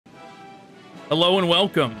Hello and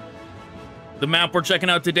welcome. The map we're checking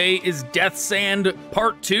out today is Death Sand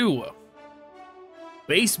Part 2.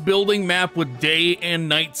 Base building map with day and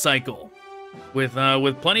night cycle. With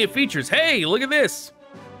plenty of features. Hey, look at this.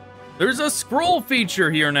 There's a scroll feature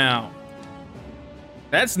here now.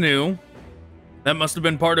 That's new. That must have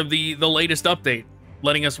been part of the latest update,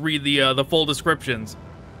 letting us read the full descriptions.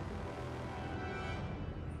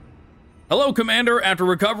 Hello, Commander. After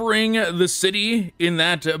recovering the city in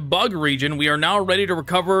that bug region, we are now ready to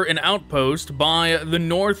recover an outpost by the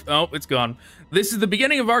north. Oh, it's gone. This is the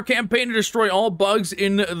beginning of our campaign to destroy all bugs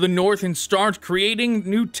in the north and start creating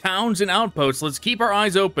new towns and outposts. Let's keep our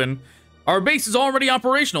eyes open. Our base is already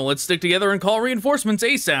operational. Let's stick together and call reinforcements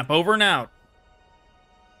ASAP. Over and out.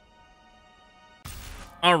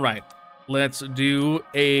 All right. Let's do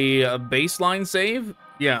a baseline save.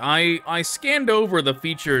 Yeah, I scanned over the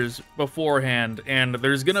features beforehand, and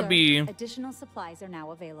there's gonna be additional supplies are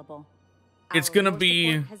now available. It's gonna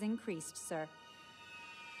be has increased, sir.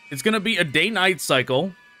 It's gonna be a day-night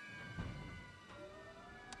cycle.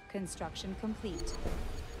 Construction complete.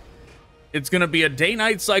 It's gonna be a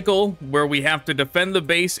day-night cycle where we have to defend the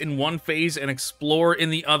base in one phase and explore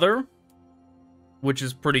in the other, which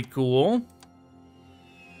is pretty cool.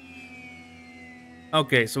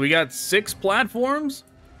 Okay, so we got 6 platforms.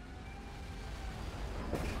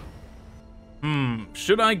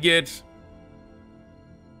 Should I get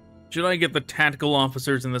the tactical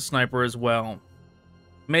officers and the sniper as well?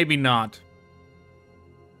 Maybe not.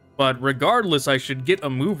 But regardless, I should get a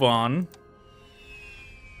move on.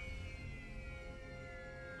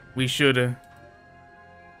 We should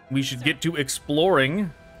get to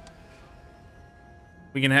exploring.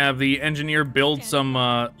 We can have the engineer build some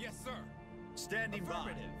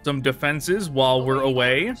defenses while we're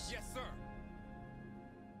away.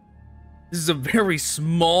 This is a very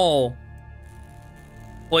small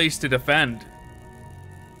place to defend.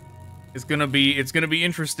 It's gonna be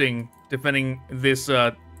interesting defending this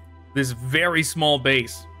this very small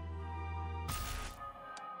base.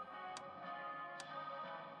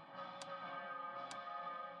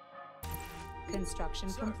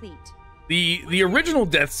 Construction complete. The original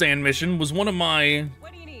Death Sand mission was one of my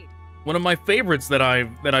favorites that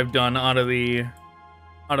I've done out of the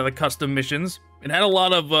custom missions. It had a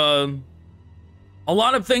lot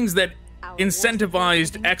of things that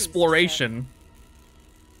incentivized exploration,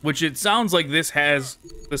 which it sounds like this has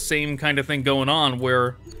the same kind of thing going on,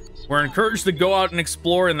 where we're encouraged to go out and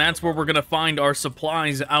explore, and that's where we're gonna find our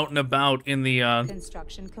supplies out and about in the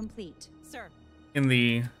construction complete, sir. In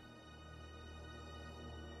the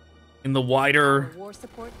wider war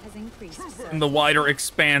support has increased, sir. In the wider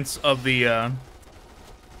expanse of the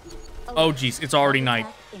oh geez, it's already night.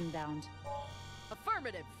 Inbound.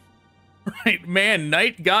 Affirmative. Right, man,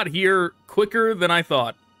 night got here quicker than I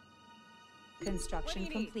thought. Construction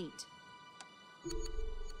complete.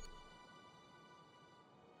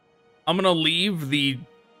 I'm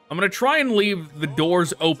gonna try and leave the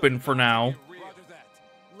doors open for now.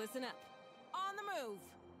 Listen up. On the move.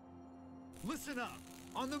 Listen up.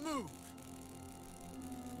 On the move.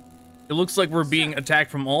 It looks like we're being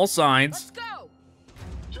attacked from all sides. Let's go.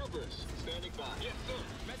 Troopers, standing by. Yes, sir.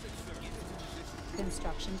 Message, sir.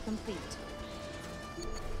 Construction complete.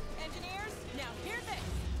 Engineers, now hear this.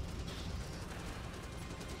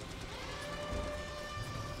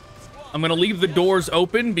 I'm gonna leave the doors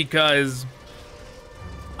open because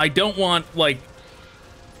I don't want, like,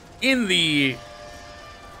 in the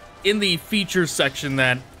feature section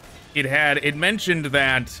that it mentioned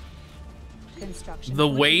that the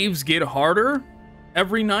waves get harder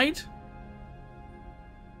every night.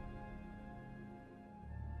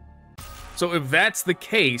 So if that's the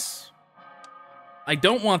case, I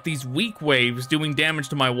don't want these weak waves doing damage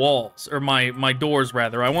to my walls, or my doors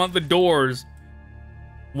rather. I want the doors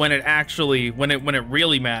when it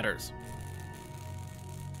really matters.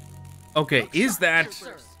 Okay, is that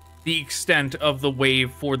the extent of the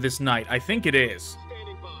wave for this night? I think it is.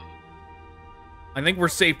 I think we're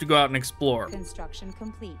safe to go out and explore. Construction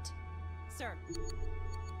complete. Sir.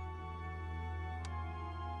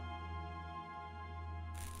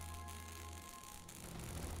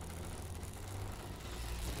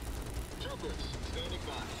 Troopers, standing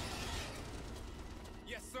by.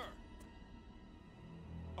 Yes, sir.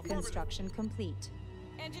 Construction complete.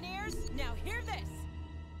 Engineers, now hear this.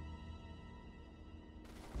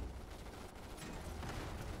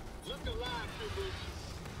 Look alive, troopers.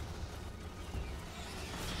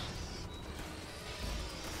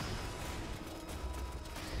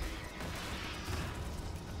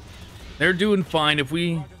 They're doing fine. If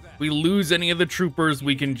we lose any of the troopers,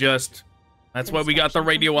 we can just... That's why we got the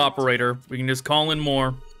radio operator. We can just call in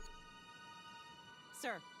more.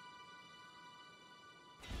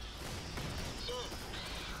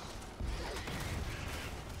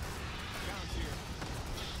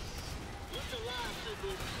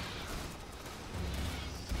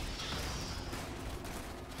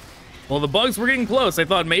 Well, the bugs were getting close. I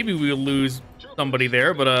thought maybe we would lose somebody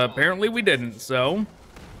there, but apparently we didn't, so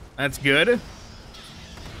that's good.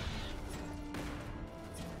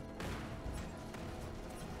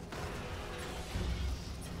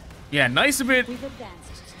 Yeah, nice of it. We've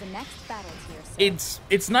advanced to the next battle tier, sir.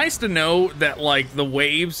 It's nice to know that, like, the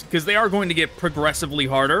waves, because they are going to get progressively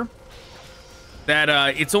harder, that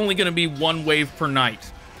it's only going to be one wave per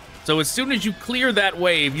night. So as soon as you clear that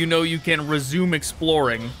wave, you know you can resume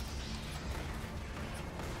exploring.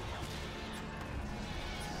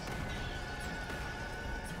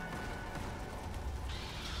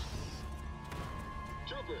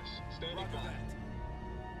 Troopers, standing by.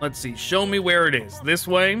 Let's see, show me where it is. This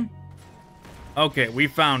way? Okay, we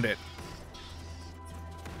found it.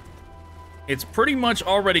 It's pretty much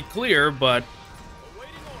already clear, but...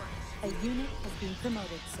 A unit has been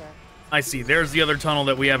promoted, sir. I see, there's the other tunnel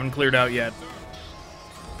that we haven't cleared out yet.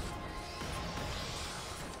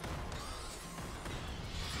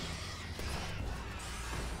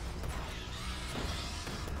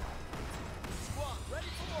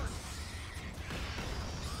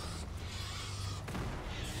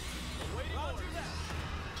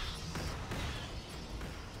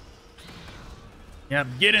 Yep,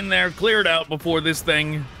 get in there, clear it out before this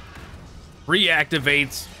thing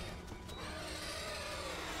reactivates.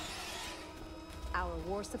 Our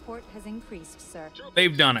war support has increased, sir.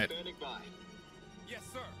 They've done it. Standing by. Yes,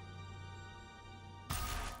 sir.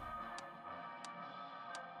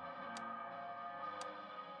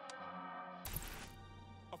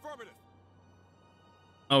 Affirmative.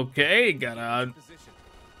 Okay, got a Position.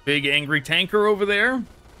 big angry tanker over there.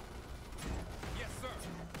 Yes, sir.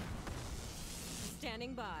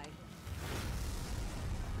 Standing by.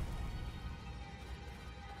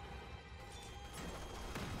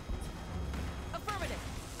 Affirmative.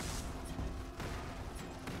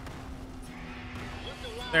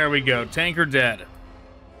 There we go, tanker dead.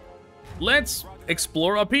 Let's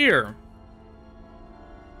explore up here.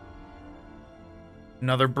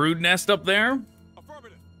 Another brood nest up there.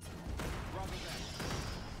 Affirmative. Roger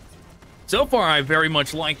that. So far, I very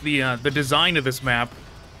much like the design of this map.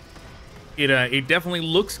 It definitely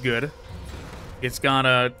looks good. It's got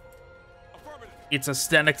Affirmative. its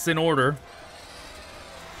aesthetics in order.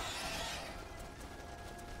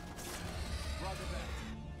 Roger that.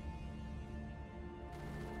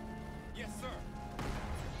 Yes, sir.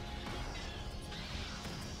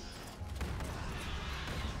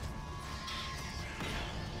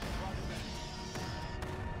 Roger that.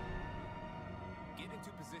 Get into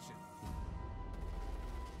position.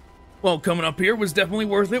 Well, coming up here was definitely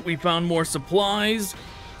worth it. We found more supplies.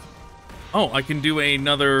 Oh, I can do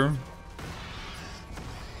another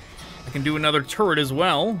turret as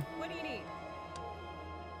well. What do you need?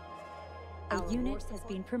 A unit has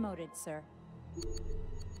been promoted, sir.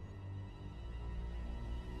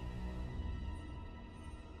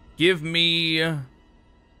 Give me... So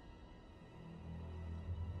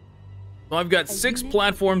I've got A 6 unit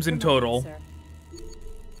platforms in promoted, total. sir.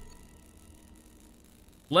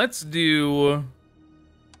 Let's do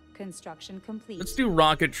Construction complete.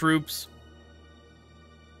 rocket troops.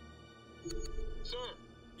 Sir,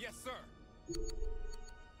 Yes, sir.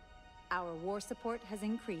 Our war support has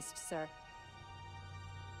increased, sir.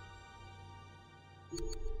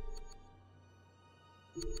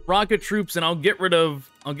 Rocket troops, and I'll get rid of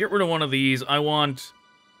one of these. I want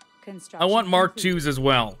Construction Mark complete. IIs as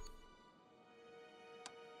well.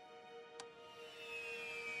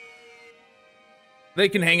 They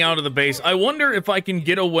can hang out of the base. I wonder if I can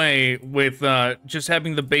get away with just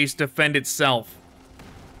having the base defend itself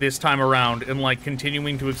this time around and, like,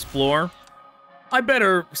 continuing to explore. I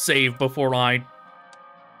better save before I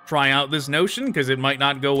try out this notion, because it might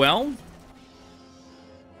not go well.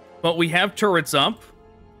 But we have turrets up.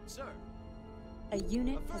 Sir. A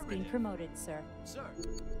unit has been promoted, sir. Sir.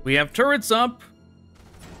 We have turrets up.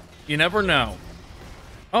 You never know.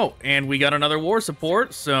 Oh, and we got another war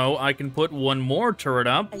support, so I can put one more turret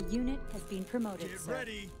up. A unit has been promoted, Get sir.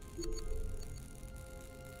 ready.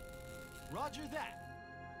 Roger that.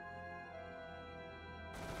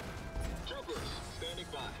 troopers, standing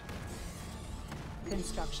by.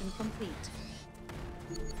 Construction complete.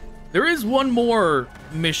 There is one more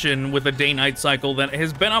mission with a day-night cycle that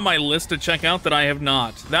has been on my list to check out that I have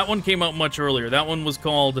not. That one came out much earlier. That one was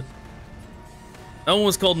called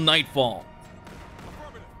Nightfall.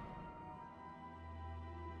 Affirmative.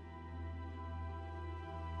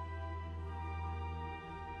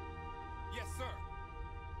 Yes, sir.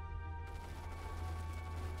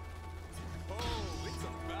 Oh, it's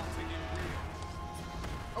about to get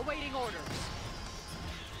real. Awaiting orders.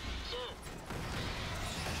 Sir,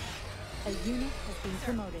 A unit has been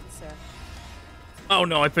promoted, sir. Oh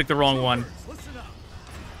no, I picked the wrong one. Listen up.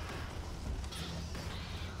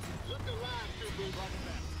 Look alive, troopers.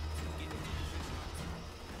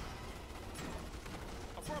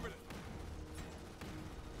 Affirmative.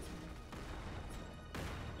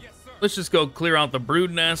 Yes, sir. Let's just go clear out the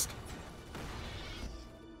brood nest.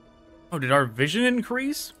 Oh, did our vision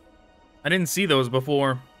increase? I didn't see those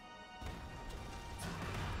before.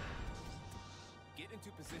 Get into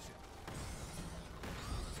position.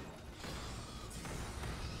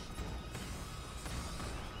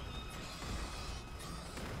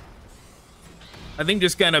 I think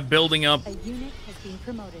just kind of building up A unit has been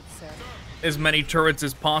promoted, sir. as many turrets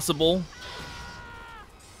as possible.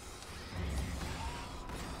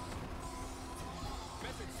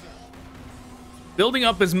 Building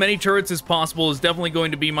up as many turrets as possible is definitely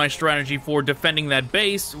going to be my strategy for defending that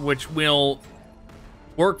base, which will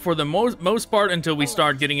work for the most part until we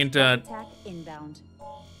start getting into Attack inbound.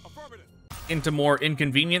 Affirmative. more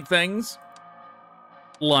inconvenient things,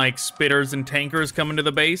 like spitters and tankers coming to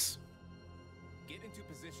the base. Get into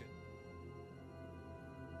position.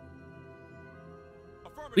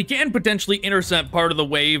 Affirmative. We can potentially intercept part of the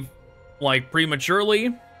wave, like,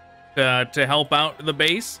 prematurely to help out the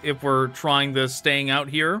base if we're trying the staying out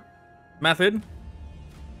here method.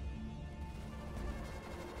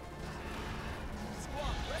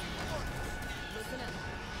 Squad, ready for orders. Listen up.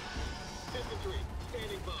 Infantry,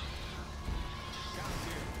 standing by. Counts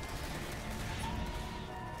here.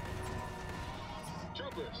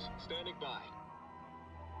 Troopers, standing by.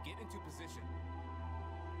 Get into position.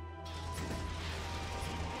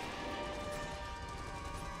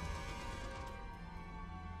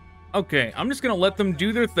 Okay, I'm just gonna let them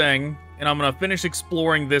do their thing, and I'm gonna finish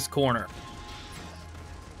exploring this corner.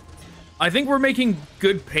 I think we're making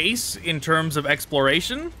good pace in terms of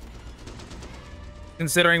exploration,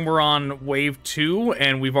 considering we're on wave 2,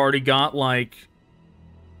 and we've already got, like,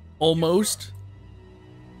 almost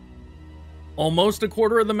a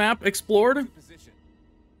quarter of the map explored. Position.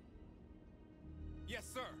 Yes,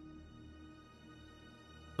 sir.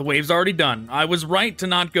 The wave's already done. I was right to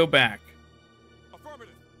not go back.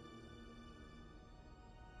 Affirmative.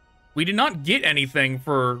 We did not get anything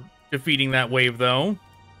for defeating that wave, though.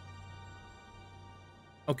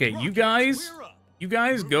 Okay, you guys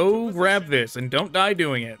go grab this, and don't die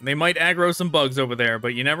doing it. They might aggro some bugs over there,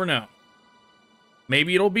 but you never know.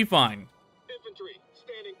 Maybe it'll be fine. Infantry,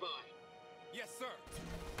 standing by. Yes, sir.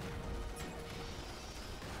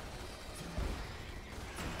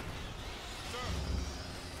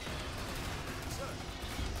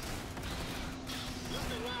 Look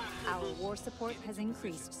alive, Our troopers. war support has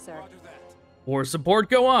increased, sir. Roger that. Or support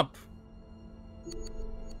go up.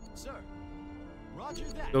 Sir. Roger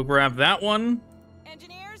that. Go grab that one.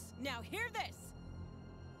 Engineers, now hear this.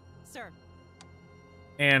 Sir,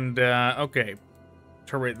 And, okay.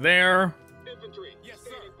 Turret there. Infantry, Yes, sir.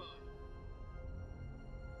 standing by.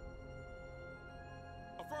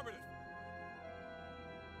 Affirmative.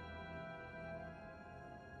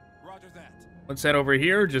 Roger that. Let's head over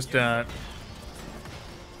here. Just, We've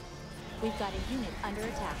got a unit under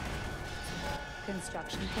attack.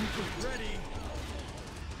 Construction complete. Ready.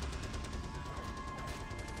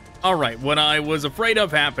 alright, what I was afraid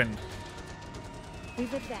of happened.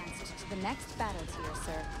 We've advanced to the next battle tier,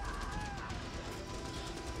 sir.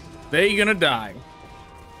 They gonna die.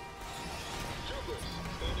 Troopers,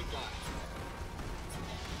 standing by.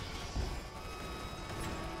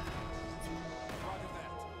 Roger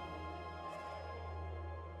that.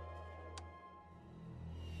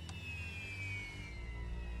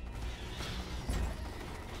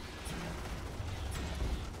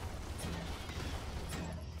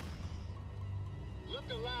 Look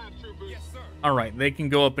alive, troopers. Yes, sir. Alright, they can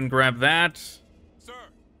go up and grab that. Sir.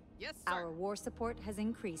 yes, sir. Our war support has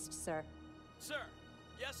increased, sir. Sir.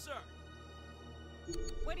 Yes, sir.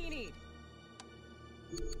 What do you need?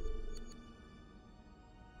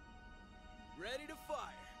 Ready to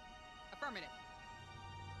fire. Affirmative.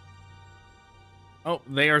 Oh,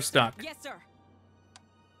 they are stuck. Yes, sir.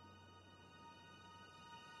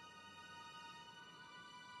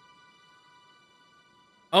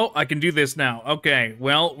 Oh, I can do this now. Okay,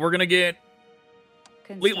 well, we're gonna get...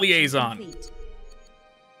 Construction liaison. complete.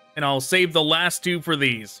 And I'll save the last two for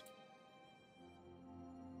these.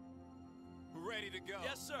 Ready to go.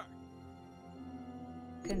 Yes, sir.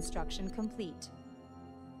 Construction complete.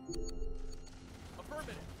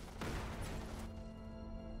 Affirmative.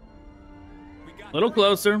 We got Little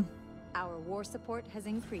closer. Our war support has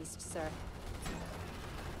increased, sir.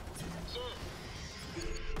 Sir,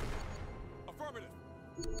 Affirmative.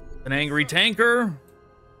 An angry tanker.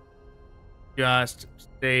 Just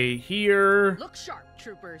Stay here. Look sharp,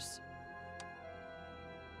 troopers.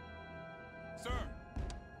 Sir.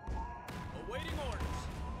 Awaiting orders.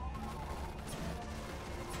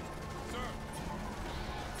 Sir.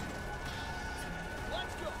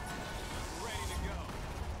 Let's go. Ready to go.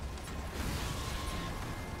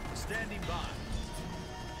 Standing by.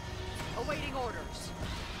 Awaiting orders.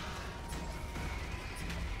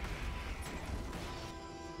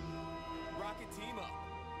 Rocket team up.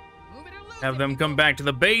 Move it or lose Have it, them come people. back to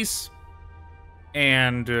the base.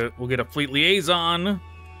 And we'll get a fleet liaison.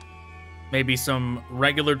 Maybe some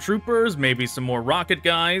regular troopers. Maybe some more rocket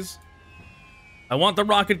guys. I want the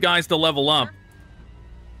rocket guys to level up.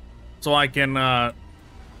 So I can, Affirmative.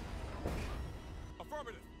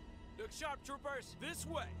 Look sharp, troopers. This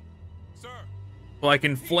way. Sir. so I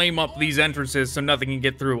can flame up these entrances so nothing can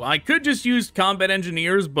get through. I could just use combat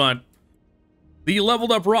engineers, but the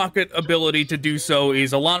leveled up rocket ability to do so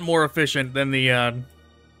is a lot more efficient than the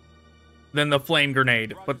flame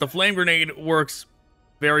grenade. But the flame grenade works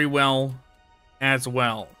very well as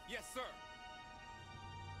well. Yes, sir.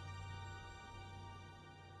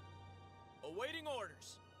 Awaiting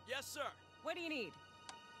orders. Yes, sir. What do you need?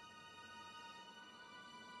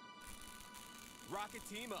 Rocket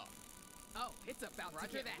team up. Oh, it's about to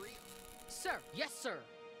get real. Sir, yes, sir.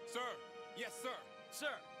 Sir. Yes, sir.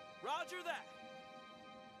 Sir. Roger that.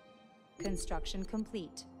 Construction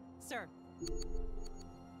complete. Sir.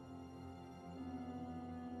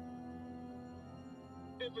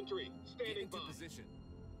 Infantry, Get standing into by. position.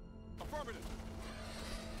 Affirmative.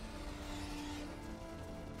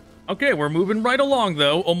 Okay, we're moving right along,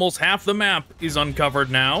 though. Almost half the map is uncovered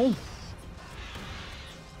now.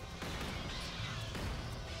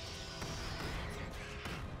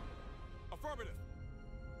 Affirmative.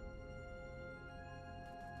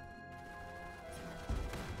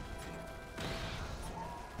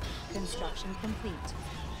 Construction complete.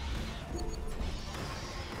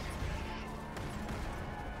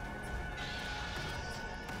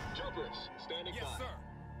 Troopers, standing Yes, by. sir.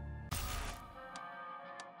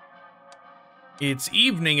 It's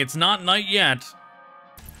evening, it's not night yet.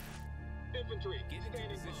 Infantry, Get into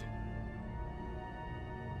standing position.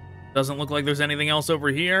 Doesn't look like there's anything else over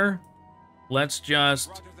here. Let's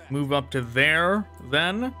just move up to there,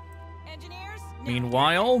 then. Engineers? now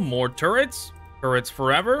Meanwhile, more turrets. Turrets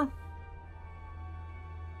forever.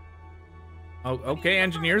 Oh, okay,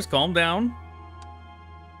 engineers, calm down.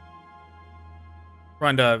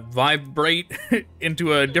 Trying to vibrate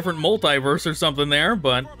into a different multiverse or something there,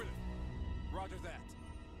 but Affirmative. Roger that.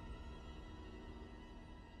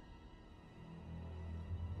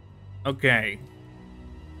 okay.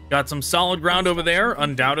 Got some solid ground over there,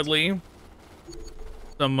 undoubtedly.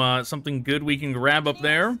 Something good we can grab up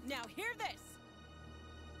there. Engineers, now hear this.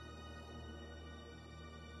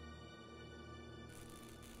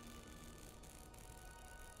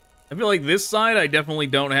 I feel like this side I definitely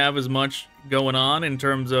don't have as much going on in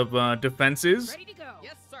terms of defenses. Ready to go.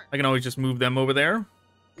 Yes, sir. I can always just move them over there.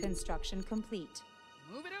 Construction complete.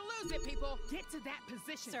 Move it or lose it, people. Get to that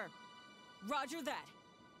position. Sir. Roger that.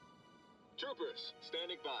 Troopers,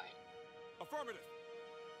 standing by. Affirmative.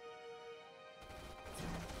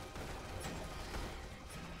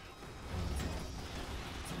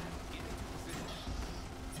 Get into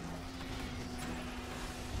position.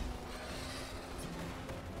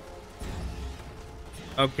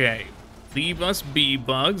 Okay. Leave us be,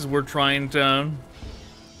 bugs. We're trying to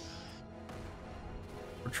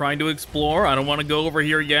explore. I don't want to go over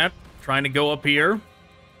here yet. Trying to go up here.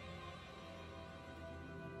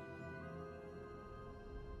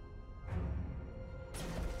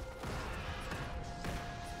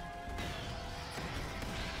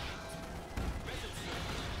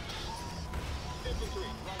 Infantry,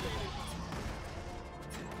 standing by.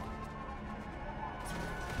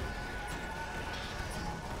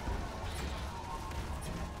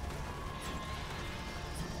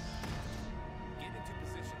 Get into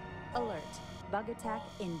position. Alert. Bug attack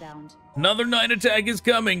inbound. Another night attack is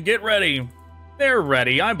coming. Get ready. They're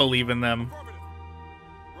ready. I believe in them. Affirmative.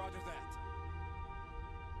 Roger that.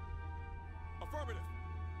 Affirmative.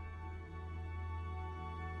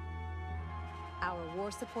 Our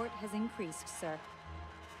war support has increased, sir.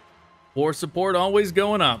 War support always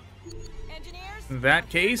going up. Engineers? In that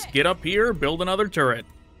case, get up here, build another turret.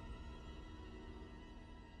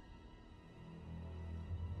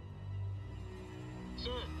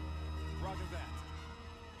 Sir, Roger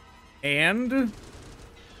that. And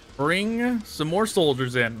bring some more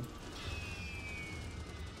soldiers in.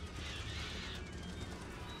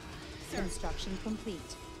 Construction complete.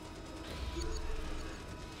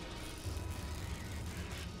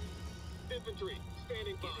 infantry,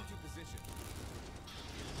 standing by. Get into position.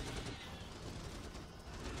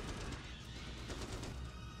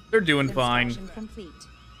 They're doing fine. Construction complete.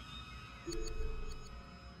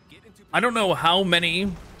 I don't know how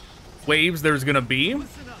many waves there's gonna be,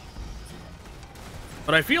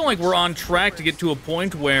 but I feel like we're on track to get to a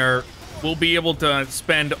point where we'll be able to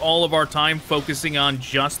spend all of our time focusing on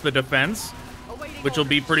just the defense, which will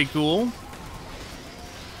be pretty cool.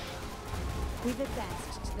 We've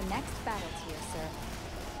advanced to the next battle tier, sir.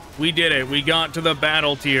 We did it. We got to the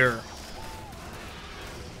battle tier.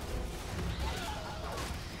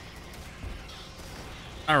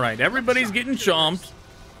 Alright, everybody's getting chomped.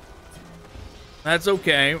 That's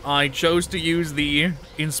okay. I chose to use the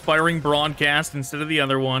inspiring broadcast instead of the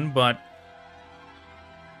other one, but...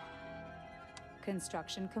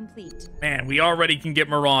 Construction complete. Man, we already can get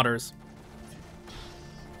Marauders.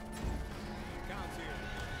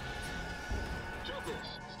 Troopers,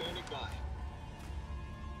 standing by.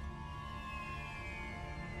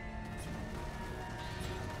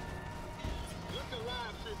 Look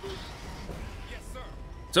alive, troopers. Yes, sir.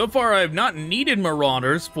 So far, I've not needed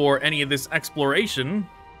Marauders for any of this exploration.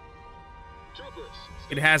 Troopers,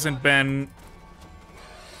 It hasn't been...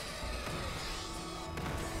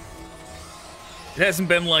 It hasn't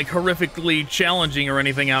been, like, horrifically challenging or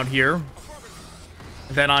anything out here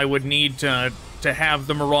that I would need to have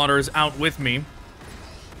the Marauders out with me.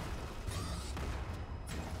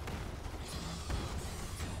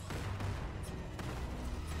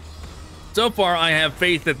 So far, I have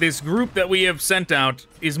faith that this group that we have sent out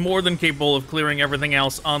is more than capable of clearing everything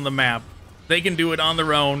else on the map. They can do it on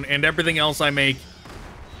their own, and everything else I make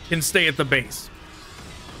can stay at the base.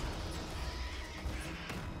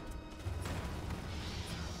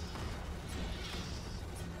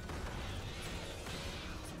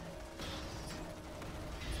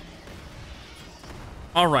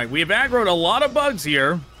 Alright, we have aggroed a lot of bugs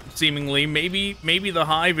here, seemingly. Maybe the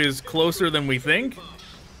hive is closer than we think.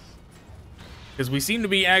 Because we seem to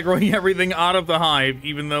be aggroing everything out of the hive,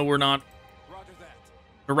 even though we're not Roger that.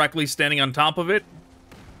 directly standing on top of it.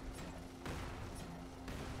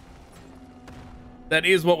 That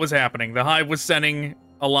is what was happening. The hive was sending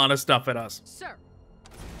a lot of stuff at us. Sir.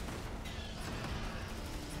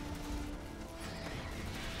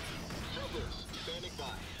 troopers, standing by.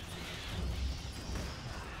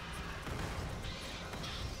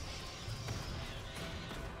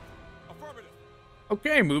 Affirmative.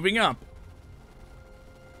 Okay, moving up.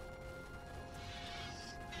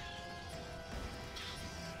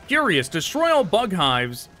 Curious, destroy all bug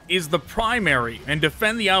hives is the primary, and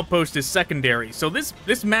defend the outpost is secondary. So this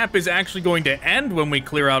map is actually going to end when we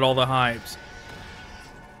clear out all the hives.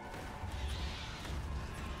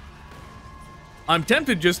 I'm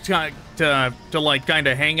tempted just to like kind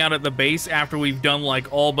of hang out at the base after we've done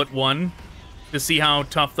like all but one, to see how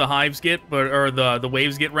tough the hives get, or the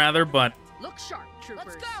waves get rather. But Look sharp, troopers.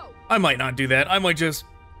 Let's go. I might not do that. I might just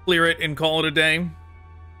clear it and call it a day.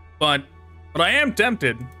 But I am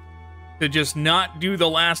tempted to just not do the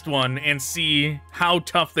last one and see how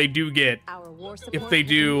tough they do get. Our war support If they has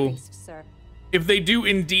do- increased, sir. If they do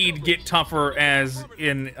indeed get tougher as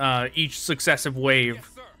in each successive wave, Yes,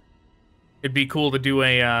 sir. it'd be cool to do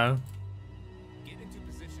Get into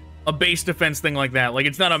position. a base defense thing like that. Like,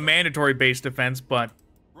 it's not a mandatory base defense, but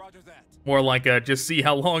Roger that. more like a just see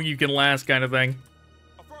how long you can last kind of thing.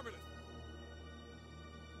 Affirmative.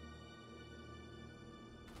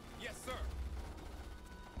 Yes, sir.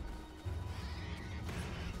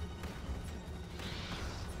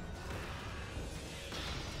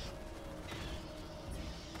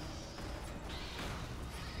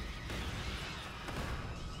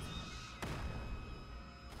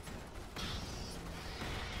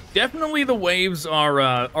 Definitely the waves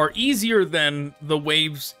are easier than the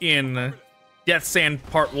waves in Death Sand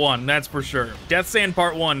Part 1, that's for sure. Death Sand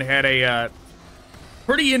Part 1 had a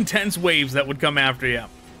pretty intense waves that would come after you.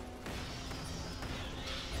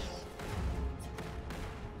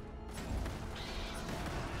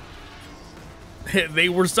 They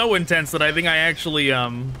were so intense that I think I actually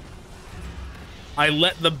I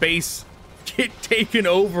let the base get taken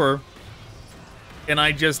over, and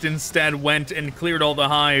I just instead went and cleared all the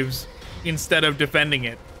hives instead of defending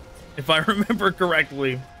it, if I remember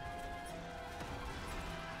correctly.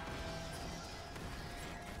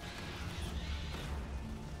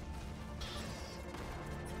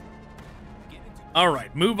 All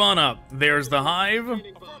right, move on up. There's the hive.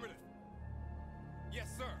 Affirmative. Yes,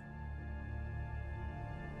 sir.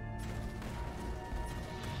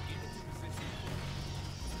 Get into position.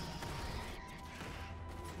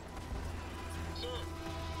 Sir,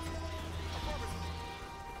 Affirmative.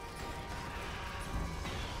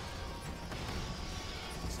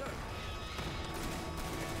 Sir.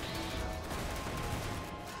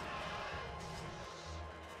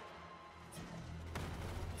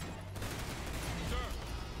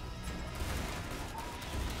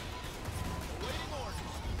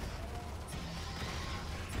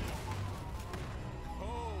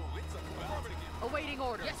 Awaiting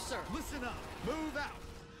orders. Yes, sir. Listen up. Move out.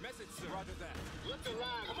 Message, sir. Roger that. Look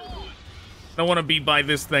alive, troopers. I don't want to be by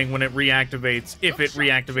this thing when it reactivates, if it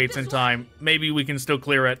reactivates in time. Maybe we can still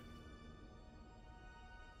clear it.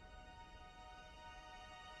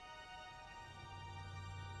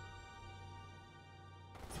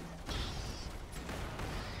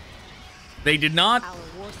 They did not. Our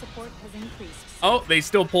war support has increased. Oh, they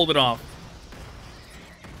still pulled it off.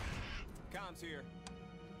 Comms here.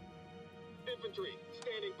 Infantry,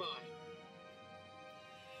 standing by.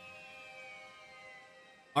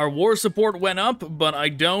 Our war support went up, but I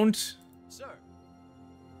don't Sir.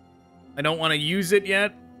 want to use it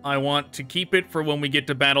yet. I want to keep it for when we get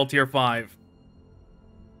to Battle Tier 5.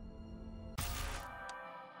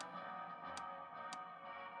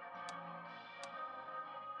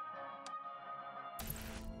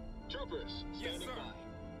 Troopers, Yes, standing sir. by.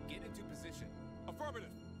 Get into position. Affirmative.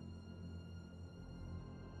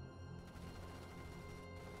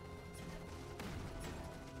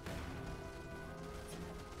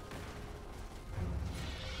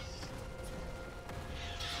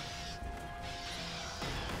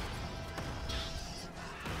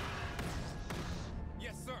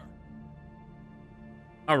 Yes, sir.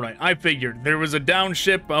 Alright, I figured. There was a down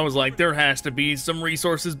ship. I was like, there has to be some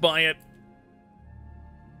resources by it.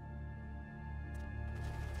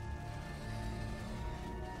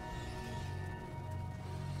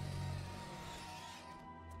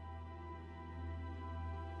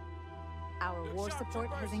 Our war support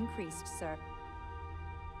has increased, sir.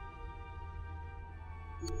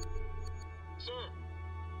 Sir,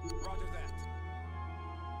 Roger that.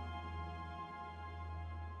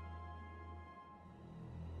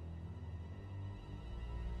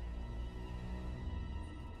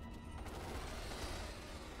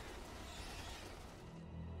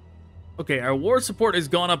 Okay, our war support has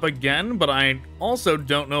gone up again, but I also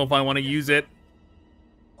don't know if I want to use it.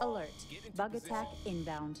 Alert. Bug attack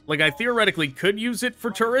inbound. Like, I theoretically could use it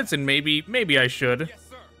for turrets, and maybe I should. Yes,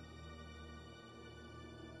 sir.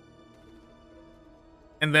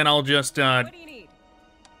 And then I'll just, What do you need?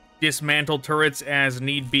 dismantle turrets as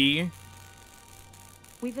need be.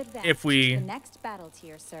 We've advanced If we- to the next battle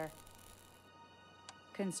tier, sir.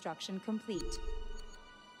 Construction complete.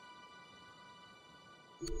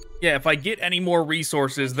 Yeah, if I get any more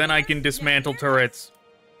resources, then I can dismantle turrets.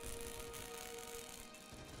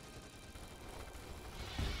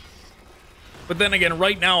 But then again,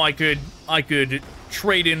 right now I could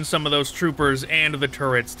trade in some of those troopers and the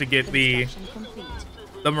turrets to get the Construction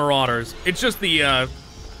complete. marauders. It's just the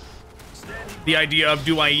idea of,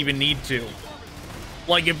 do I even need to?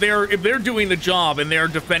 Like, if they're doing the job and they're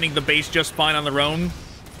defending the base just fine on their own,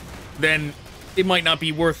 then it might not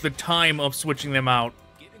be worth the time of switching them out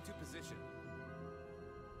Get into position.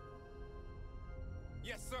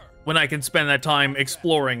 Yes, sir. when I can spend that time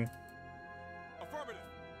exploring. Affirmative.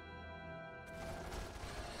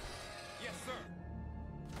 Yes, sir.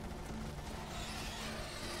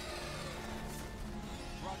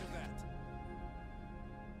 Roger that.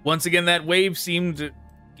 Once again, that wave seemed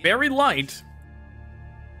very light.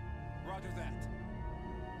 Roger that.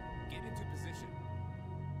 Get into position.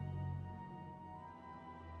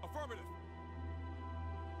 Affirmative.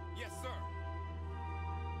 Yes, sir.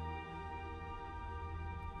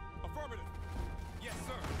 Affirmative. Yes,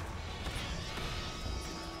 sir.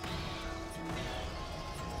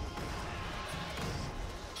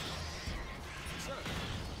 Sir.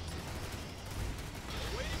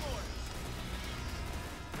 Awaiting orders.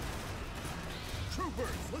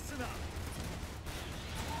 Troopers, listen up.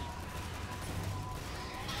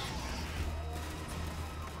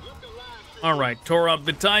 look alive, troopers. All right, tore up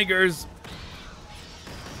the tigers.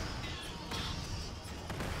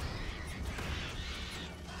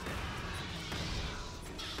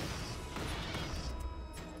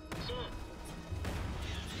 Sir,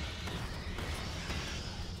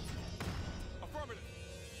 Affirmative.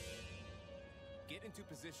 Get into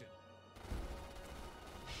position.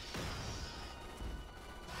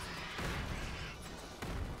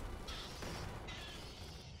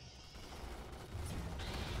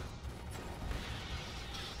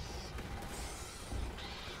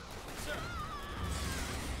 Sir.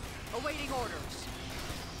 Awaiting orders.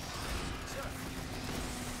 Sir.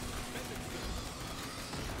 Message,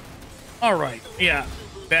 sir. All right, yeah.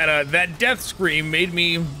 That death scream made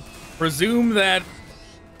me presume that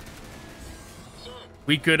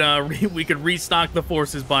we could we could restock the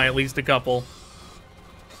forces by at least a couple.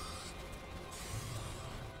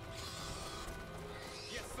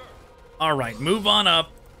 Yes, sir. All right, move on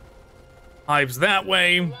up. Hives that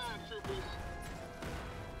way. alive, troopers.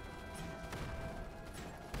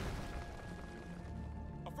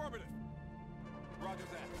 Affirmative. Roger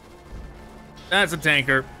that. That's a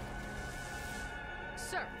tanker.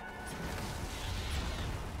 Sir.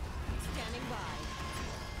 Standing by.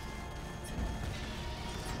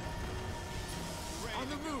 On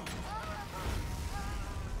the move.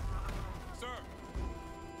 Sir.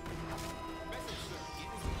 Message, sir. Get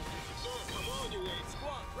into position. Sir, come on, you ain't.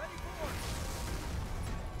 Squad, ready for orders.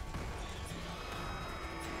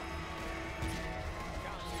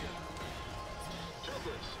 Count here.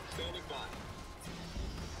 Troopers, standing by.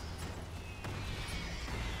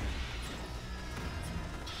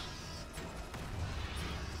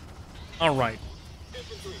 All right.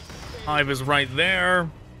 Infantry, Hive is right there.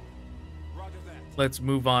 Roger that. Let's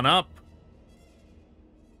move on up.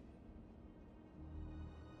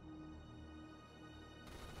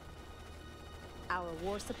 Our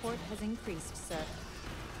war support has increased, sir.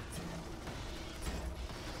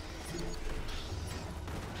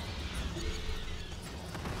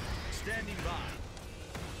 Standing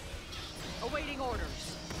by. Awaiting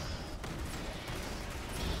orders.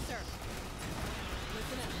 Sir.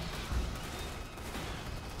 Listen up.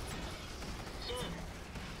 sir.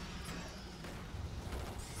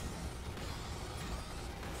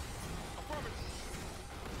 Affirmative.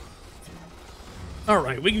 All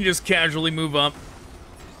right, we can just casually move up.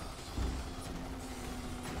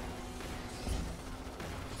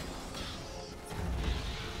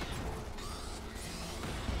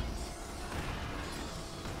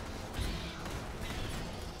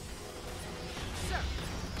 Sir.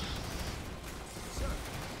 Sir.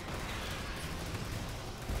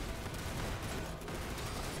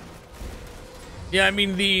 Yeah, I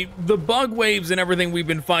mean, the bug waves and everything we've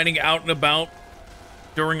been finding out and about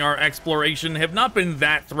during our exploration have not been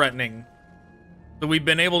that threatening. So we've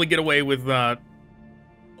been able to get away with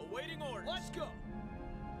Awaiting orders. Let's go.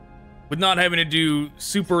 not having to do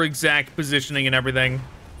super exact positioning and everything.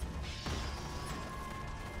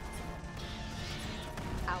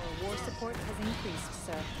 Our war support has increased,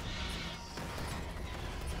 sir.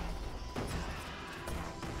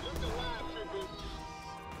 Look alive, troopers.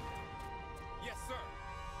 Yes, sir.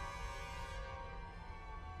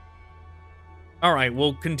 All right,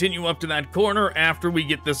 we'll continue up to that corner after we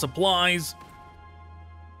get the supplies.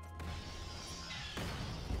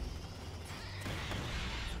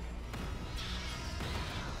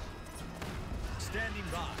 Standing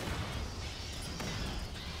by.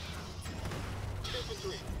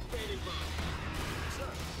 Infantry, standing by. Sir.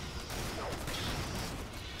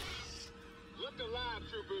 Look alive,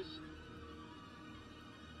 troopers.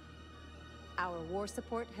 Our war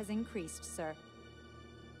support has increased, sir.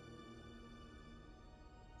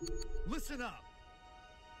 Listen up.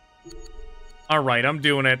 All right, I'm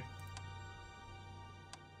doing it.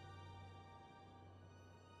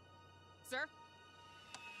 Sir.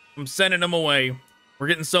 I'm sending them away. We're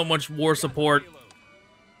getting so much war support. Payload.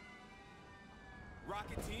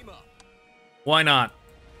 Rocket team up. Why not?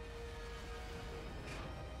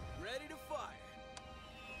 Ready to fire.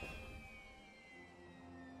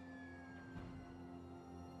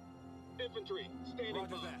 Infantry, standing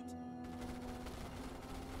Roger by. that.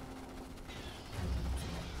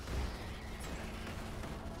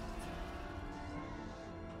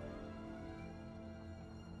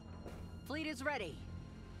 Fleet is ready.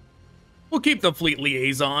 We'll keep the fleet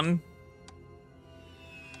liaison.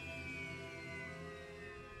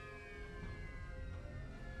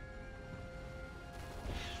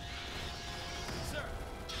 Sir.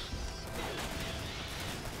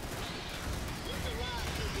 Look alive,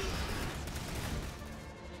 troopers.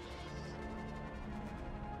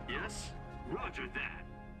 Yes? Roger that.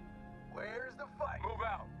 Where's the fight? Move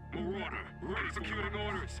out. Marauder, executing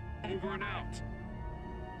orders. Over and out.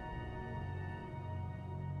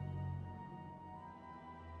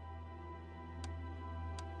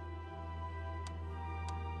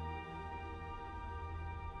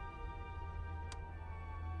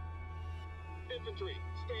 Infantry,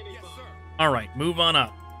 standing Yes, by. sir. All right, move on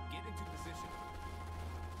up. Get into position.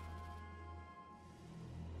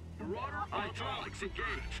 Marauder hydraulics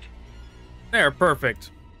engaged. There,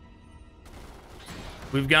 perfect.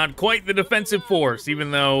 We've got quite the defensive force,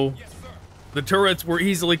 even though Yes, sir. the turrets were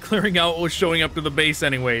easily clearing out what was showing up to the base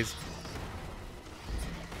anyways.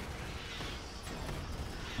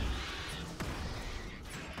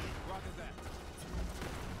 Roger that.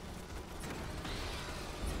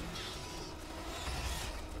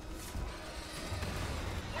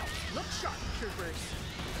 Look sharp, troopers.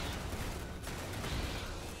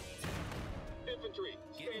 Infantry,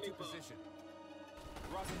 Get standing into by. position.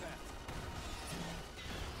 Roger that.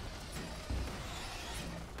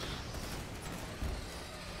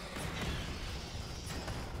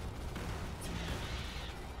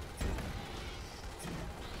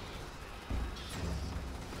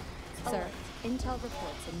 Sir, intel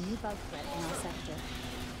reports a new bug threat in our sector.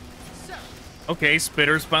 Sir. Okay,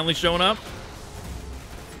 Spitter's finally showing up.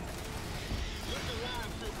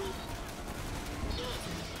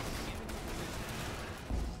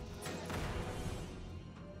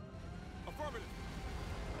 Affirmative.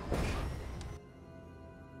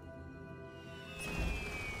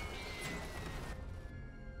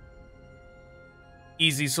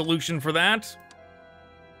 Easy solution for that.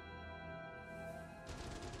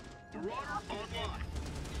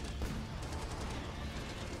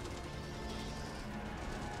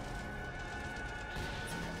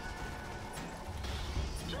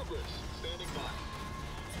 Troopers, standing by.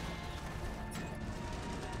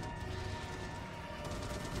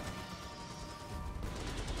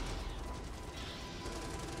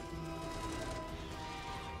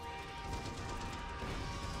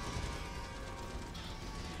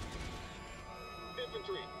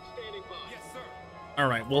 Infantry, standing by. Yes, sir. All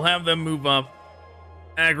right, we'll have them move up.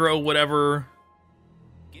 Aggro, whatever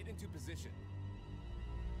Get into position.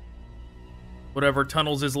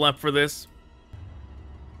 tunnels is left for this.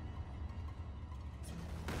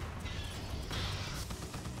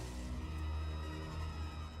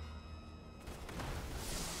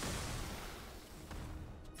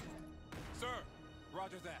 Sir.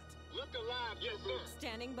 Roger that. Look alive, yes, sir.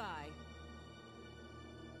 Standing by.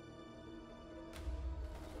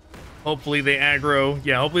 Hopefully they aggro.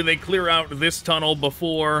 Yeah, hopefully they clear out this tunnel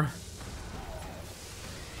before.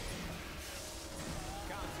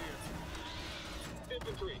 Counts here.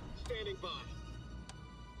 Infantry, standing by.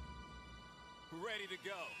 Ready to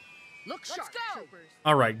go. Look sharp, troopers.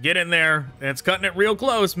 All right, get in there. It's cutting it real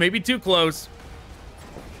close, maybe too close.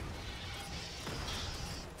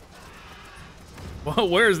 Well,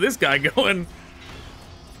 where's this guy going?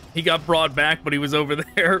 He got brought back, but he was over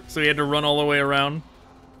there, so he had to run all the way around.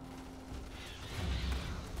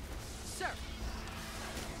 Sir.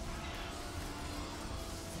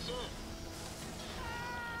 Sir,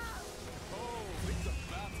 Oh, it's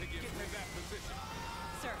about to get to that position.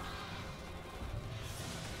 Sir.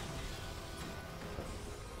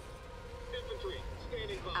 infantry,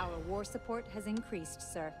 standing by. Our war support has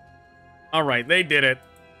increased, sir. All right, they did it.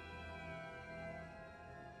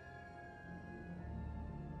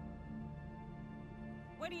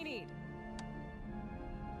 What do you need?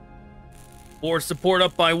 War support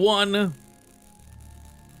up by 1.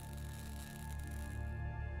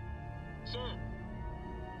 Sir,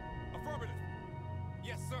 Affirmative.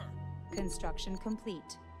 Yes, sir. Construction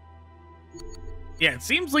complete. Yeah, it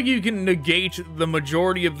seems like you can negate the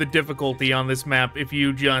majority of the difficulty on this map if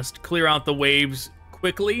you just clear out the waves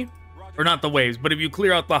quickly. Or not the waves, but if you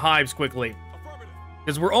clear out the hives quickly. Affirmative.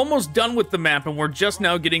 Because we're almost done with the map, and we're just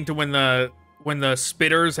now getting to when the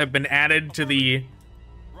spitters have been added to the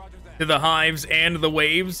Roger that. to the hives and the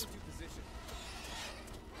waves. Into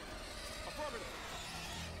position. Affirmative.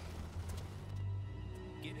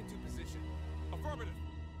 Get into position. Affirmative.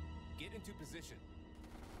 Get into position.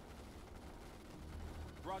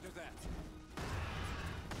 Roger that.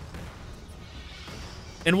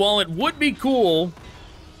 And while it would be cool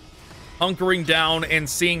hunkering down and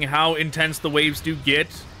seeing how intense the waves do get,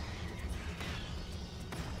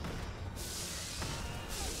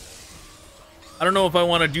 I don't know if I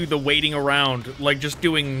want to do the waiting around, like just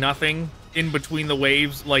doing nothing in between the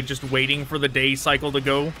waves, like just waiting for the day cycle to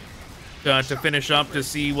go to finish up to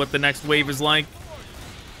see what the next wave is like.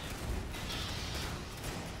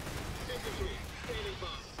 infantry, standing by.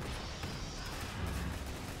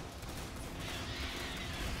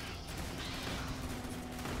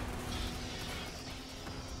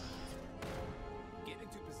 Get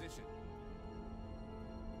into position.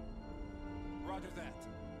 Roger that.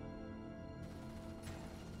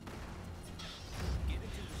 Get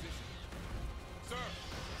into position. Sir.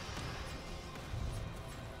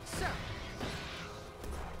 Sir.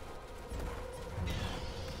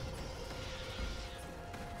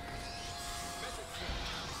 Message sent.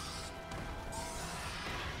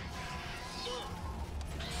 Sir,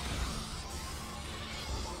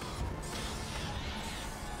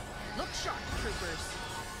 Look sharp, troopers.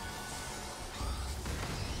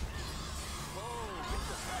 Oh, get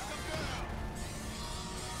the backup down.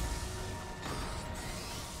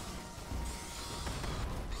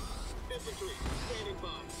 infantry, standing by.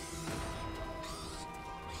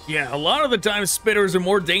 Yeah, a lot of the time spitters are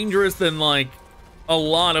more dangerous than like a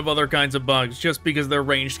lot of other kinds of bugs just because of their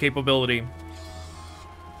ranged capability.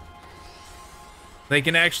 They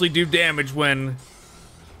can actually do damage when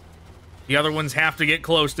the other ones have to get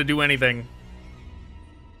close to do anything.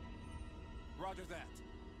 Roger that.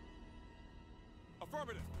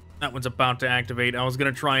 Affirmative. That one's about to activate. I was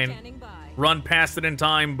gonna try and Standing by. run past it in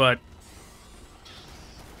time, but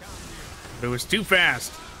But it was too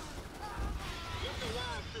fast. Left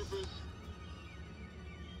alive, troopers.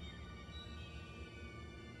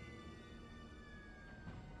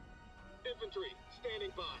 Infantry, standing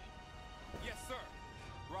by. Yes, sir.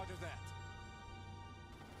 Roger that.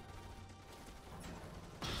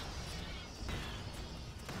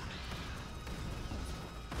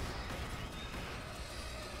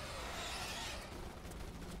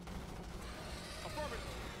 Affirmative.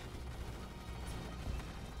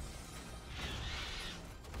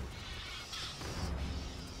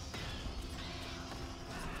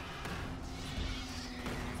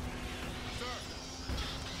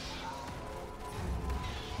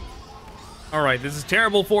 All right, this is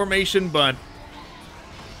terrible formation, but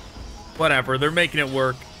whatever. They're making it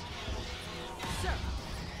work. Sir.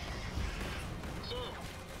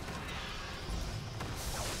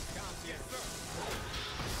 Yes, sir.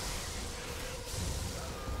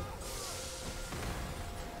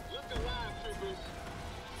 Left alive, troopers.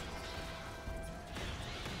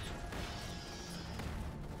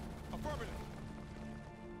 Affirmative.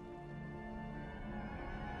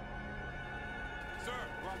 Sir,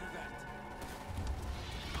 roger that.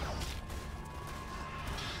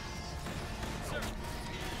 Sir.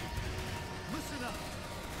 Listen up.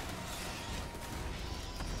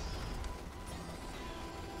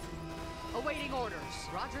 Awaiting orders.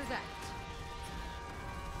 Roger that.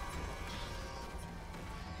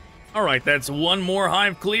 All right, that's one more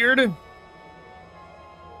hive cleared.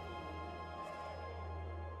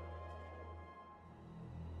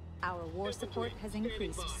 Our war support has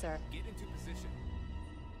increased, sir. Get into position.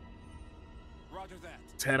 Roger that.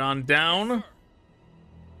 Let's head on down.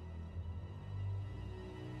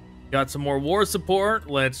 Got some more war support.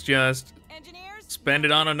 Let's just Engineers? spend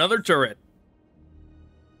it on another turret.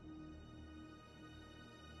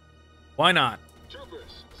 Why not?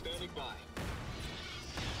 Troopers, standing by.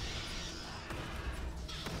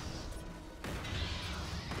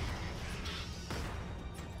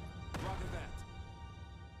 Roger that.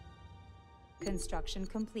 Construction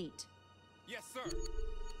complete. Yes, sir.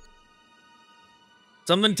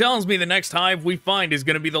 Something tells me the next hive we find is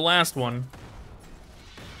going to be the last one.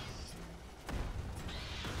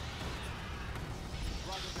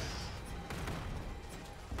 Roger that.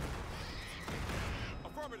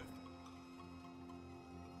 Affirmative.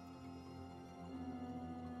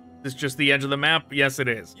 Is this just the edge of the map? Yes, it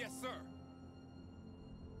is. Yes, sir.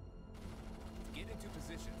 Get into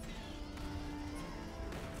position.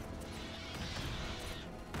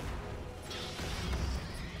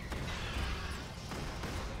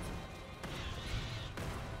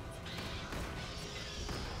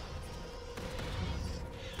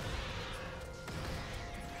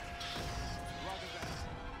 Roger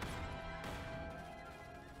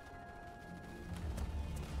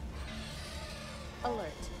that.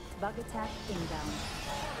 Alert. Bug attack inbound.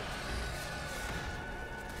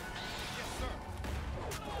 Yes, sir.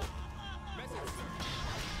 Message, sir.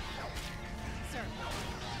 Sir.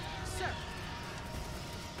 Sir.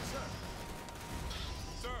 Sir.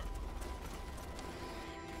 Sir.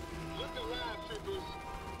 Left alive, troopers.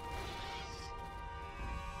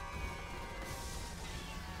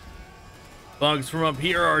 Bugs from up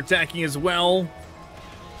here are attacking as well.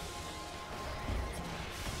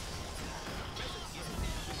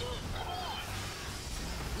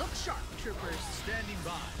 Look sharp, troopers. Standing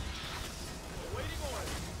by. Awaiting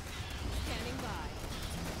orders. Standing by.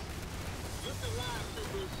 Left alive,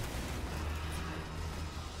 troopers.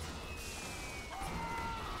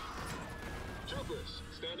 Troopers,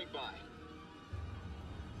 standing by.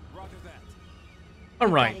 Roger that. All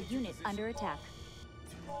Got right. a unit under attack.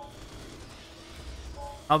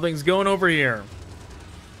 How things going over here?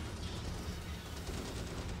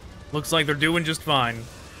 Looks like they're doing just fine.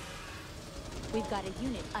 We've got a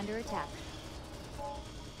unit under attack.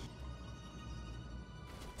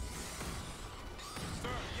 Sir,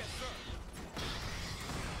 yes, sir.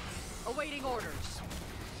 Awaiting orders.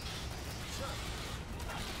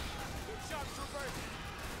 Good shot, trooper.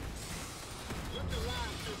 Left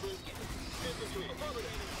alive, troopers. Infantry,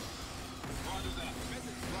 affirmative. Roger that.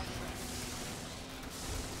 Message, roger that.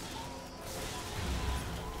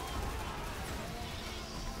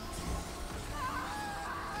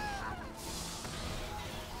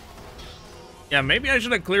 Yeah, maybe I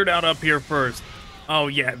should have cleared out up here first. Oh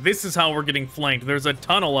yeah, this is how we're getting flanked. There's a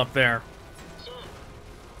tunnel up there. Sir.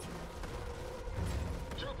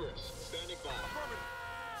 Troopers, standing by.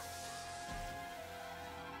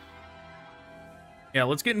 Yeah,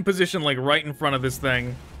 let's get in position like right in front of this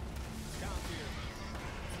thing.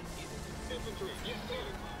 Infantry, yes, sir.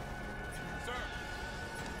 Sir.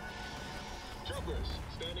 Troopers,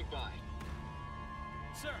 standing by.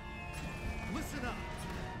 Sir, listen up.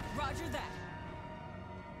 Roger that.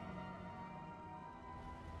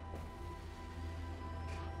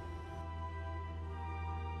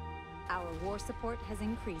 Our war support has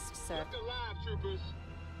increased, sir. Lift alive, troopers.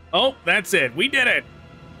 Oh, that's it. We did it.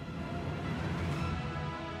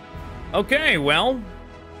 Okay, well,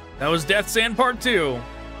 that was Death Sand Part 2.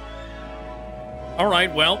 All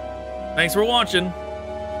right, well, thanks for watching.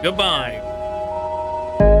 Goodbye.